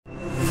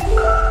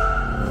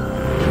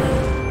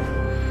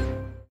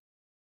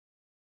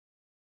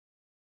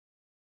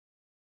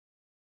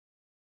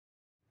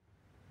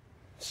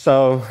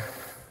So,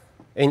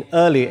 in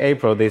early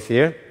April this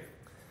year,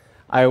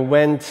 I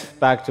went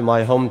back to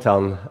my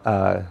hometown,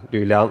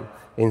 Luliang,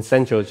 in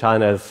central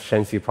China's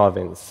Shanxi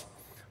province,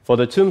 for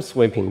the tomb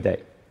sweeping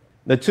day.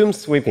 The tomb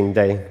sweeping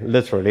day,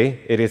 literally,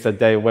 it is a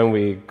day when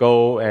we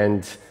go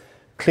and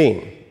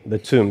clean the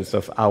tombs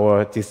of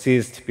our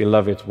deceased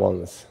beloved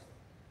ones.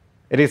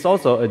 It is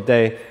also a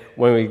day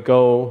when we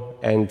go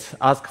and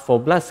ask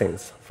for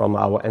blessings from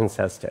our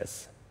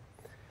ancestors.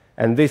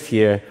 And this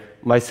year,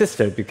 my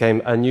sister became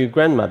a new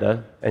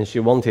grandmother, and she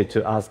wanted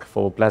to ask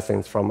for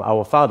blessings from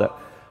our father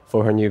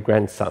for her new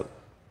grandson.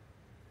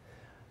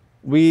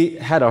 We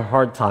had a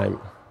hard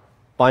time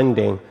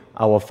finding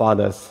our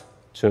father's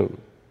tomb.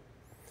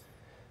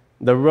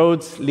 The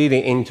roads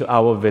leading into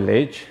our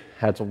village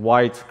had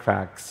wide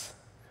cracks,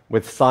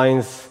 with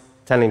signs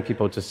telling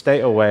people to stay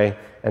away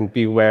and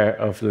beware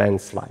of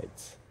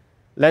landslides.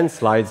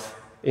 Landslides,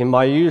 in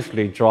my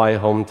usually dry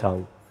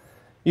hometown,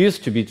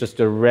 used to be just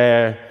a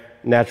rare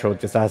natural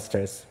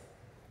disasters.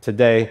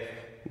 Today,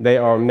 they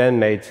are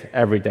man-made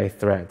everyday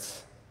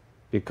threats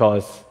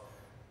because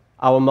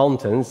our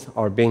mountains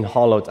are being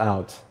hollowed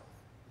out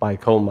by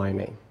coal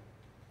mining.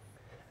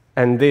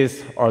 And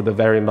these are the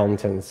very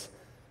mountains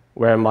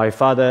where my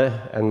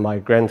father and my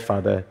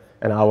grandfather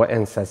and our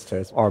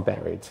ancestors are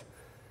buried.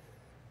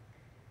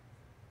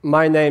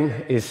 My name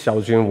is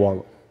Xiaojun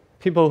Wang.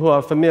 People who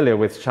are familiar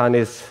with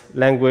Chinese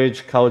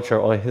language, culture,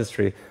 or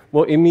history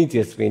will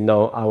immediately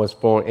know I was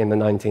born in the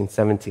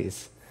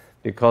 1970s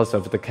because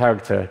of the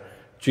character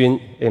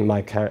Jun in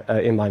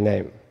my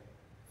name.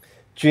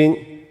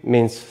 Jun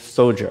means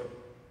soldier,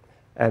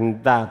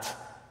 and that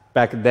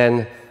back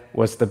then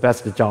was the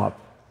best job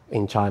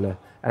in China,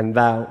 and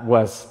that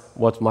was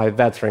what my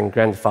veteran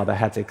grandfather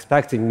had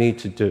expected me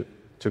to do,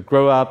 to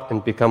grow up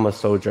and become a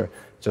soldier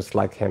just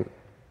like him.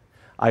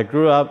 I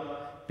grew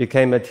up,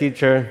 became a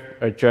teacher,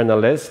 a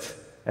journalist,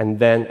 and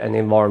then an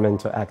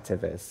environmental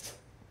activist.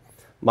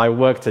 My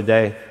work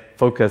today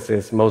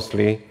focuses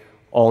mostly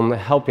on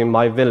helping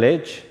my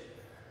village,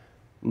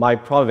 my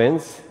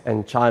province,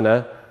 and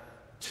China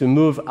to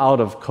move out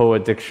of coal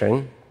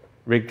addiction,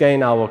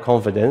 regain our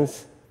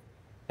confidence,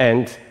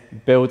 and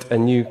build a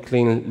new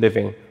clean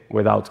living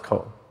without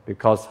coal.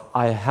 Because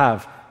I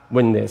have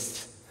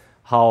witnessed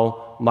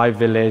how my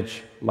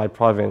village, my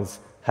province,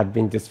 have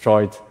been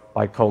destroyed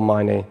by coal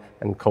mining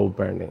and coal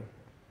burning.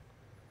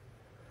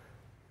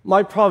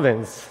 My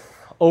province,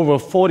 over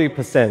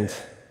 40%,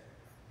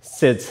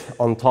 sits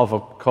on top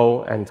of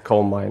coal and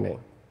coal mining.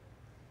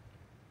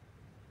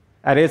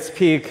 At its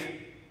peak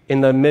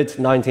in the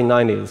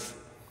mid-1990s,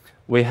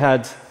 we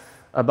had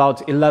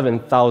about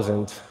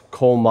 11,000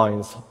 coal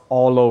mines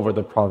all over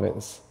the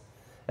province.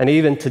 And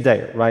even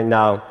today, right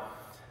now,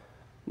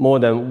 more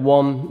than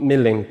 1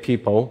 million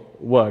people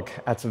work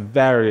at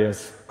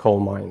various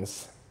coal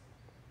mines.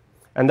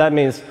 And that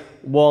means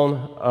 1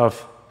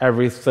 of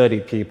every 30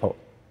 people.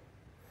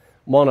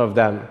 One of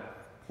them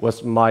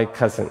was my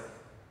cousin,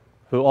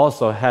 who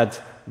also had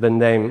the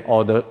name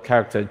or the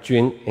character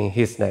Jun in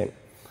his name.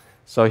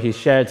 So he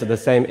shared the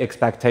same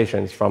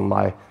expectations from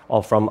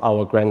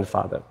our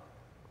grandfather.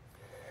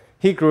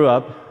 He grew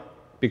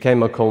up,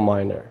 became a coal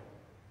miner.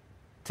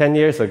 10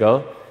 years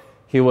ago,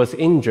 he was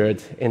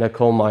injured in a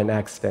coal mine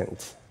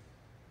accident.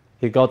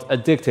 He got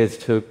addicted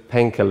to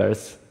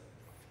painkillers.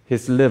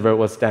 His liver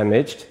was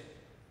damaged,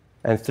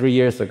 and 3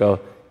 years ago,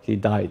 he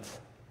died.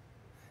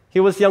 He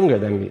was younger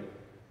than me,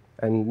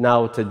 and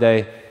now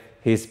today,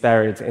 he's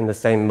buried in the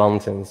same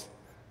mountains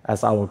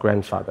as our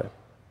grandfather.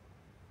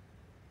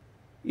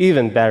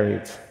 Even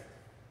buried,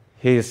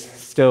 he's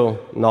still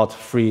not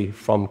free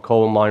from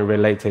coal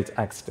mine-related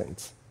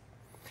accidents.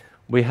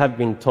 We have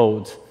been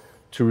told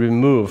to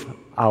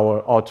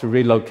to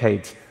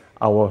relocate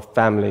our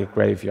family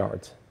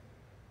graveyard.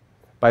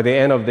 By the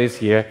end of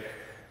this year,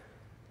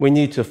 we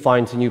need to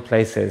find new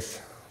places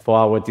for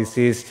our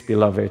deceased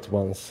beloved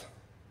ones.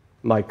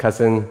 My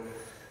cousin,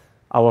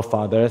 our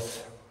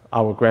fathers,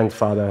 our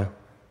grandfather,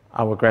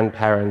 our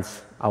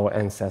grandparents, our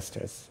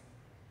ancestors.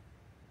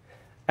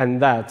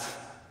 And that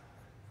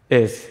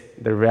is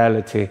the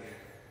reality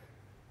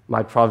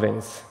my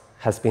province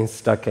has been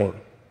stuck in.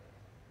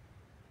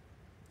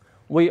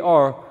 We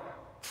are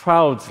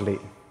proudly,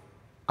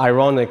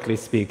 ironically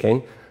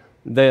speaking,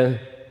 the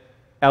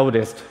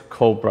eldest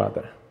coal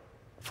brother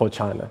for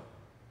China.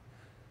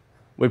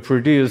 We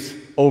produce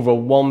over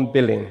 1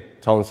 billion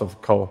tons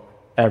of coal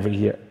every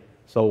year.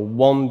 So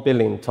 1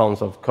 billion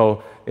tons of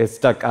coal is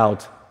dug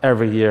out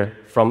every year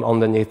from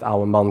underneath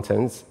our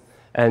mountains,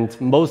 and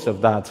most of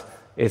that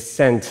is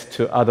sent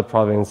to other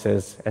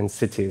provinces and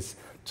cities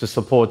to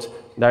support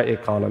their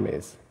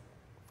economies.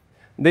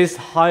 This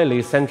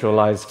highly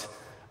centralized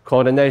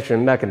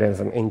coordination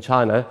mechanism in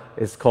China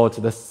is called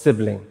the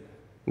sibling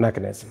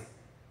mechanism.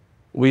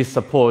 We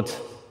support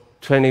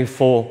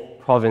 24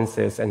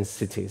 provinces and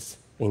cities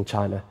in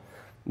China.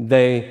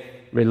 They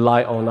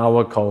rely on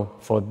our coal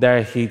for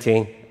their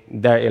heating,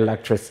 their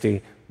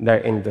electricity,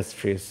 their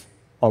industries,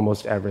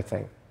 almost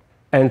everything.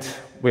 And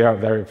we are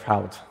very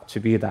proud to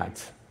be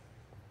that.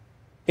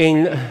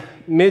 In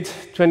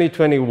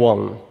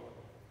mid-2021,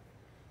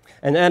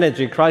 An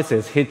energy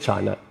crisis hit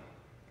China.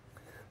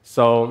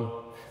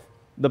 So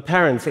the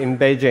parents in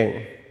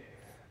Beijing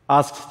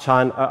asked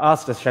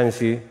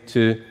Shanxi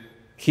to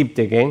keep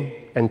digging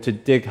and to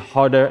dig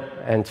harder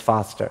and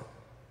faster.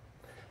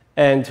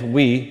 And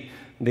we,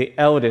 the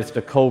eldest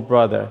coal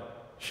brother,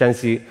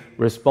 Shanxi,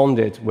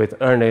 responded with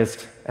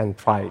earnest and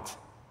pride.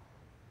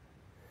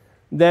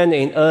 Then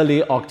in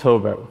early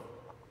October,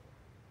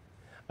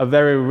 a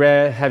very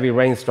rare heavy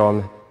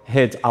rainstorm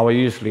hit our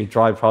usually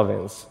dry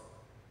province.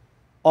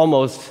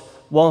 Almost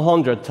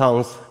 100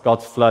 towns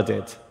got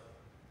flooded.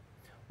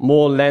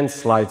 More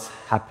landslides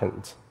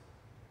happened.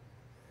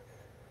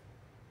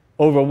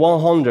 Over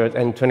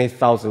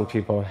 120,000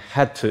 people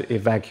had to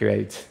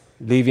evacuate,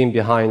 leaving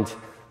behind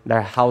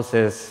their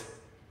houses,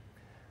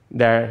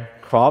 their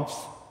crops,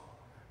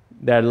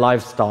 their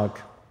livestock,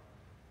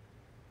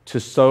 to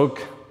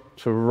soak,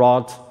 to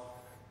rot,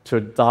 to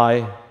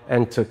die,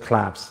 and to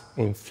collapse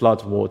in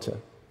flood water.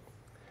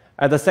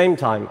 At the same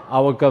time,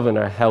 our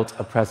governor held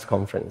a press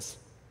conference,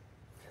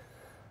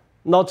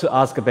 not to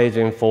ask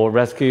Beijing for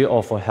rescue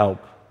or for help,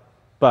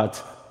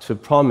 but to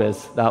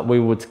promise that we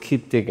would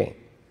keep digging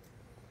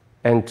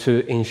and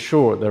to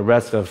ensure the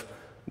rest of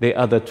the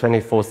other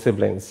 24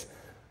 siblings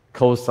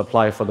coal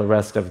supply for the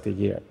rest of the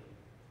year.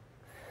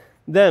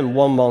 Then,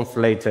 1 month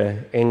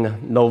later,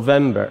 in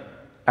November,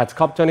 at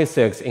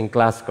COP26 in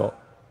Glasgow,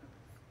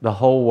 the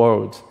whole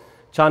world,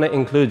 China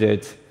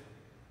included,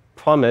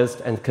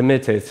 promised and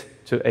committed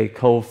to a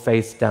coal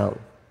phase down.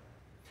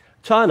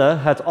 China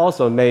had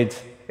also made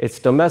its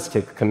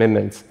domestic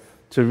commitment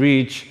to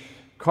reach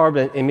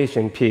carbon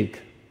emission peak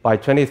by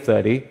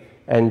 2030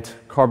 and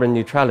carbon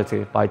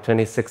neutrality by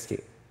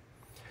 2060.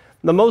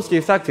 The most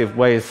effective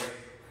ways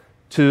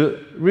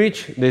to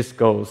reach these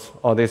goals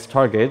or these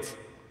targets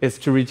is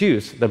to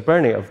reduce the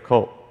burning of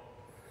coal.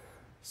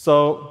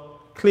 So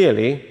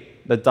clearly,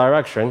 the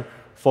direction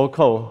for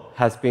coal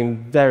has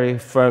been very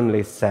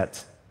firmly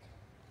set.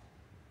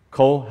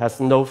 Coal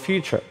has no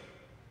future.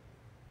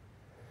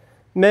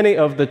 Many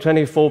of the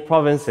 24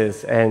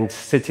 provinces and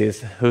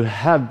cities who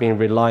have been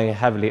relying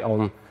heavily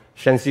on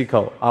Shanxi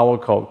coal, our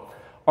coal,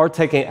 are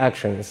taking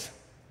actions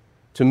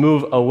to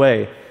move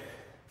away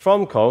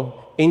from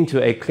coal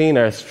into a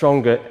cleaner,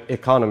 stronger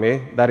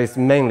economy that is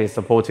mainly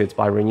supported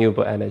by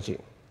renewable energy.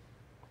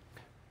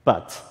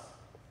 But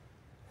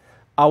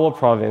our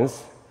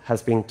province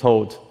has been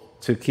told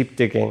to keep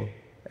digging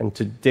and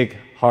to dig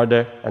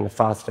harder and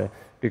faster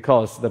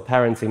because the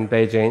parents in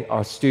Beijing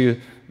are still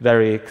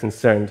very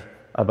concerned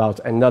about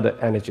another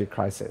energy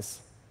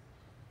crisis.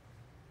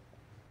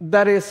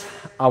 That is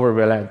our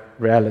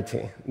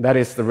reality. That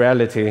is the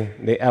reality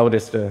the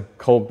eldest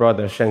coal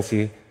brother,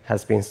 Shanxi,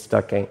 has been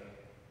stuck in.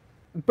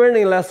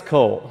 Burning less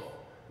coal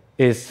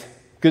is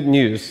good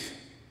news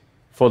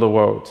for the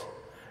world.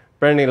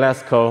 Burning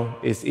less coal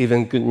is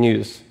even good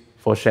news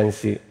for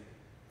Shanxi.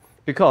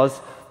 Because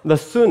the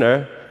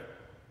sooner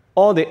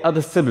all the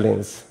other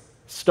siblings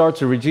start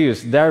to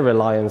reduce their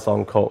reliance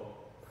on coal,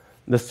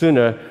 the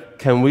sooner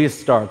can we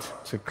start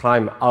to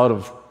climb out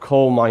of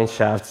coal mine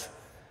shafts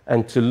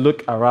and to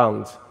look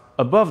around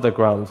above the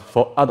ground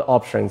for other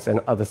options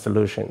and other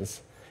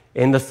solutions,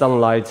 in the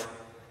sunlight,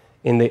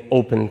 in the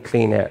open,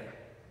 clean air.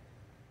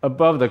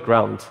 Above the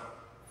ground,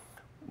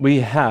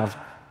 we have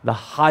the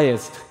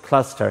highest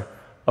cluster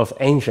of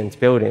ancient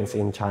buildings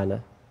in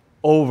China.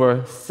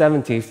 Over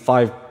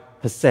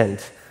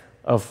 75%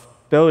 of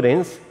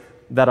buildings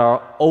that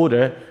are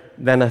older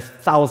than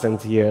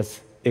 1,000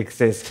 years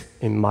exist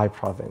in my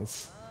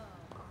province.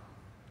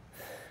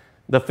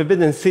 The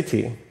Forbidden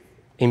City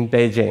in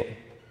Beijing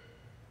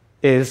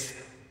is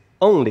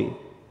only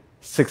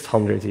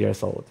 600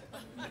 years old.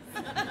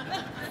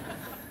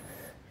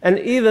 And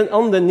even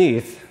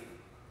underneath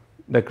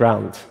the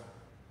ground,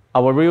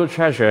 our real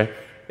treasure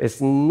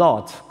is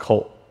not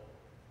coal.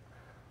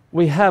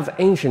 We have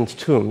ancient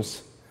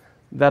tombs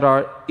that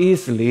are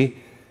easily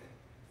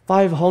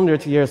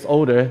 500 years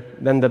older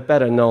than the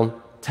better-known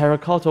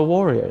terracotta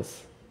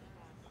warriors.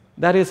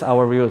 That is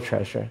our real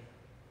treasure.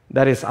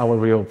 That is our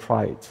real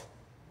pride.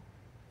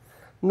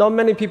 Not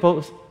many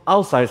people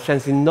outside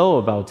Shanxi know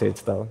about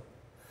it, though.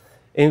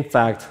 In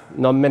fact,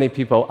 not many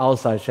people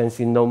outside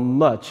Shanxi know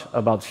much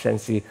about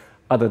Shanxi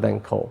other than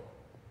coal.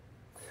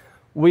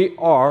 We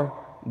are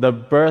the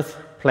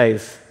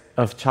birthplace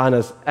of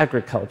China's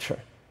agriculture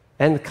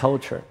and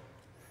culture.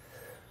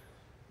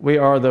 We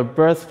are the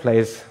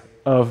birthplace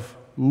of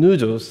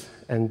noodles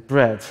and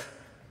bread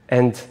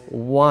and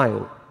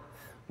wine.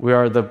 We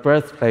are the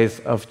birthplace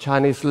of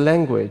Chinese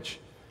language,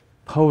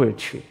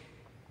 poetry,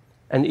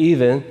 and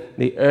even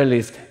the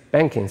earliest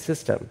banking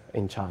system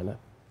in China.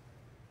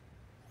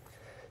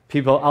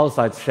 People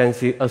outside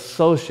Shanxi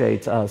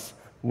associate us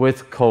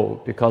with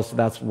coal because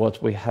that's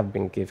what we have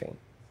been giving.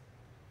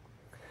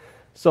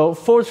 So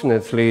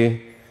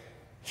fortunately,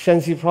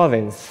 Shanxi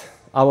province,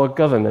 our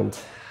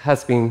government,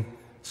 has been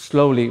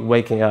slowly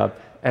waking up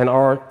and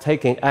are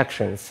taking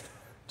actions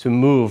to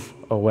move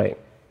away.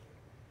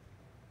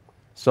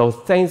 So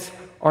things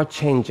are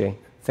changing,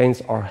 things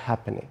are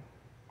happening.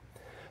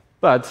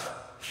 But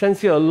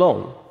Shanxi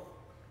alone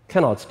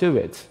cannot do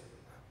it.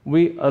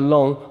 We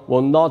alone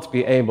will not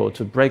be able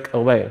to break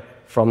away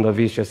from the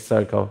vicious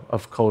circle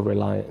of coal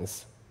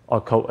reliance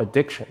or coal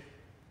addiction.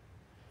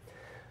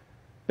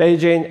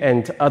 Beijing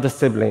and other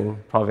sibling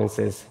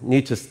provinces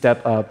need to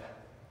step up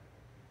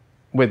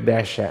with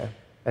their share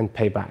and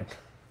pay back.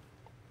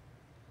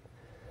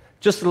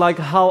 Just like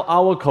how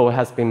our coal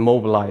has been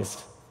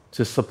mobilized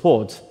to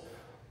support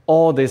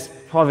all these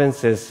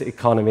provinces'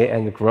 economy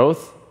and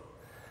growth,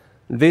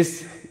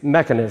 this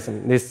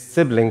mechanism, this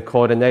sibling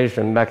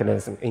coordination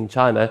mechanism in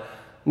China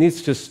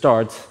needs to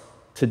start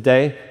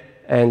today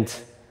and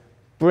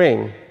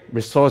bring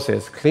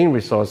resources, clean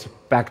resources,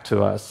 back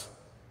to us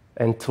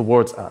and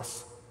towards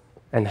us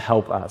and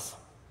help us.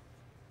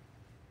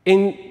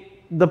 In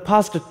the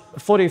past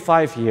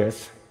 45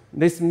 years,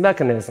 this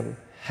mechanism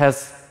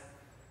has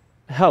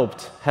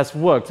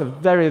worked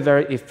very,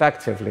 very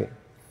effectively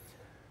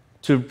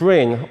to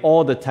bring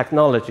all the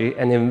technology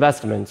and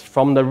investments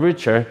from the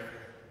richer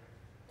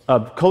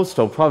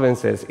coastal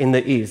provinces in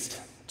the east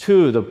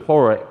to the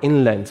poorer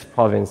inland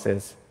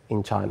provinces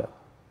in China.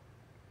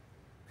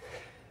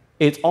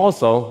 It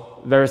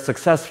also very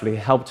successfully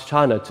helped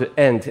China to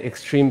end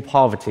extreme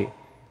poverty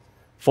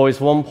for its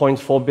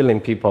 1.4 billion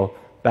people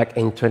back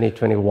in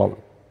 2021.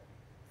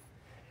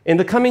 In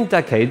the coming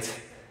decades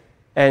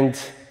and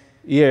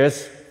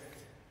years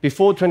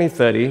before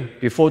 2030,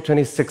 before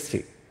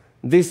 2060,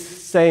 this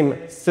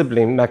same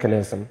sibling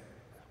mechanism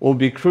will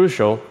be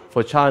crucial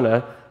for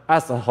China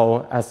as a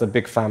whole, as a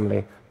big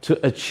family,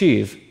 to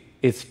achieve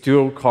its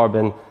dual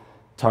carbon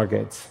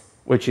targets,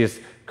 which is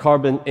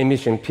carbon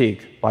emission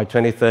peak by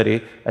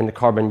 2030 and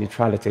carbon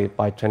neutrality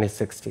by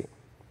 2060.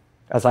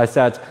 As I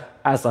said,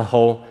 as a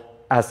whole,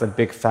 as a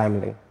big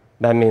family.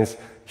 That means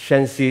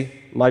Shanxi,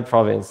 my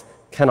province,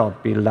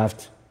 cannot be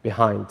left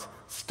behind,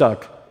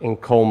 stuck in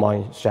coal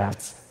mine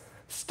shafts,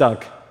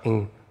 stuck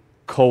in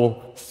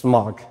coal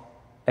smog,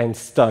 and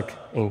stuck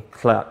in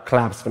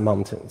collapsed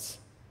mountains.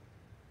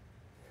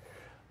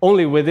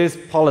 Only with this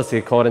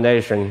policy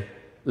coordination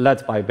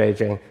led by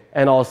Beijing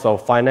and also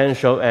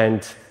financial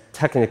and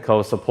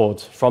technical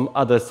support from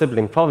other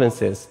sibling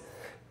provinces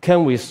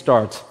can we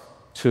start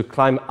to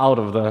climb out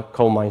of the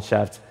coal mine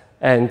shaft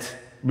and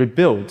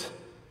rebuild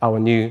our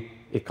new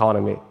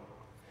economy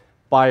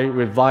by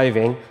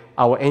reviving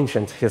our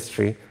ancient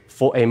history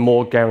for a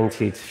more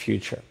guaranteed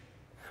future.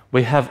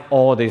 We have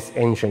all these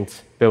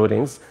ancient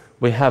buildings,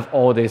 we have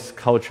all this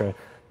culture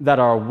that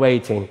are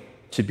waiting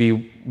to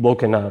be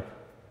woken up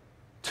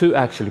to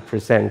actually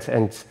present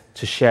and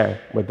to share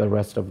with the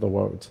rest of the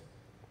world.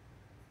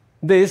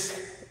 This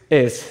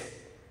is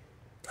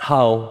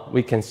how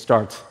we can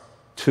start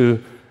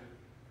to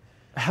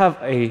have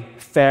a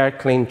fair,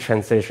 clean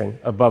transition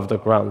above the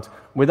ground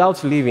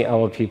without leaving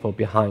our people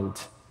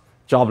behind,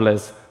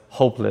 jobless,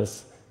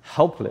 hopeless,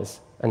 helpless,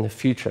 and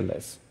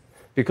futureless.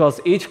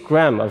 Because each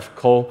gram of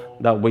coal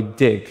that we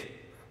dig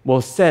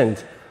will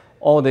send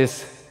all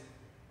these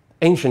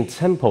ancient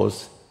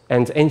temples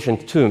and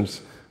ancient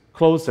tombs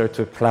closer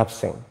to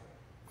collapsing.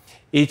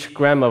 Each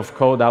gram of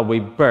coal that we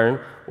burn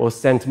will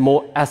send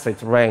more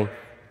acid rain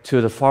to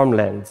the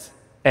farmlands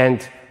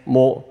and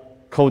more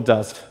coal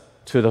dust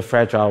to the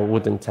fragile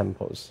wooden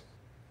temples.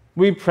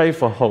 We pray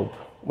for hope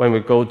when we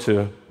go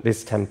to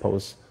these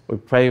temples. We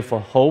pray for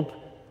hope,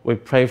 we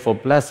pray for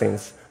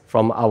blessings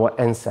from our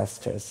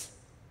ancestors.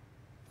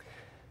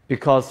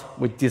 Because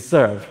we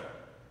deserve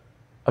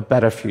a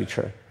better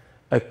future,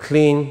 a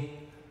clean,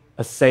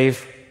 a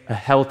safe, a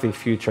healthy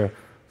future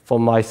for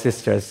my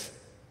sister's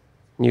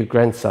new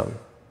grandson.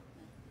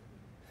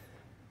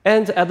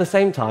 And at the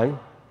same time,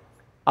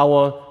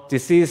 our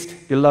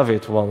deceased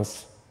beloved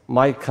ones,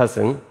 my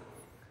cousin,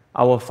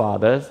 our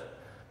fathers,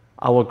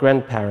 our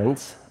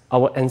grandparents,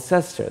 our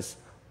ancestors,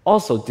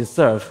 also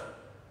deserve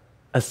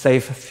a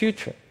safe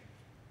future.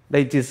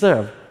 They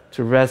deserve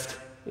to rest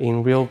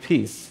in real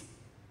peace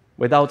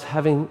without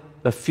having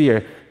the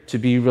fear to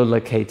be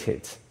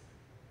relocated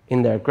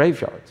in their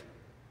graveyard.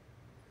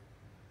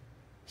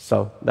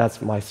 So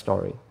that's my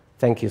story.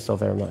 Thank you so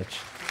very much.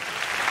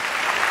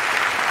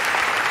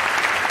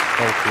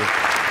 Thank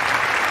you.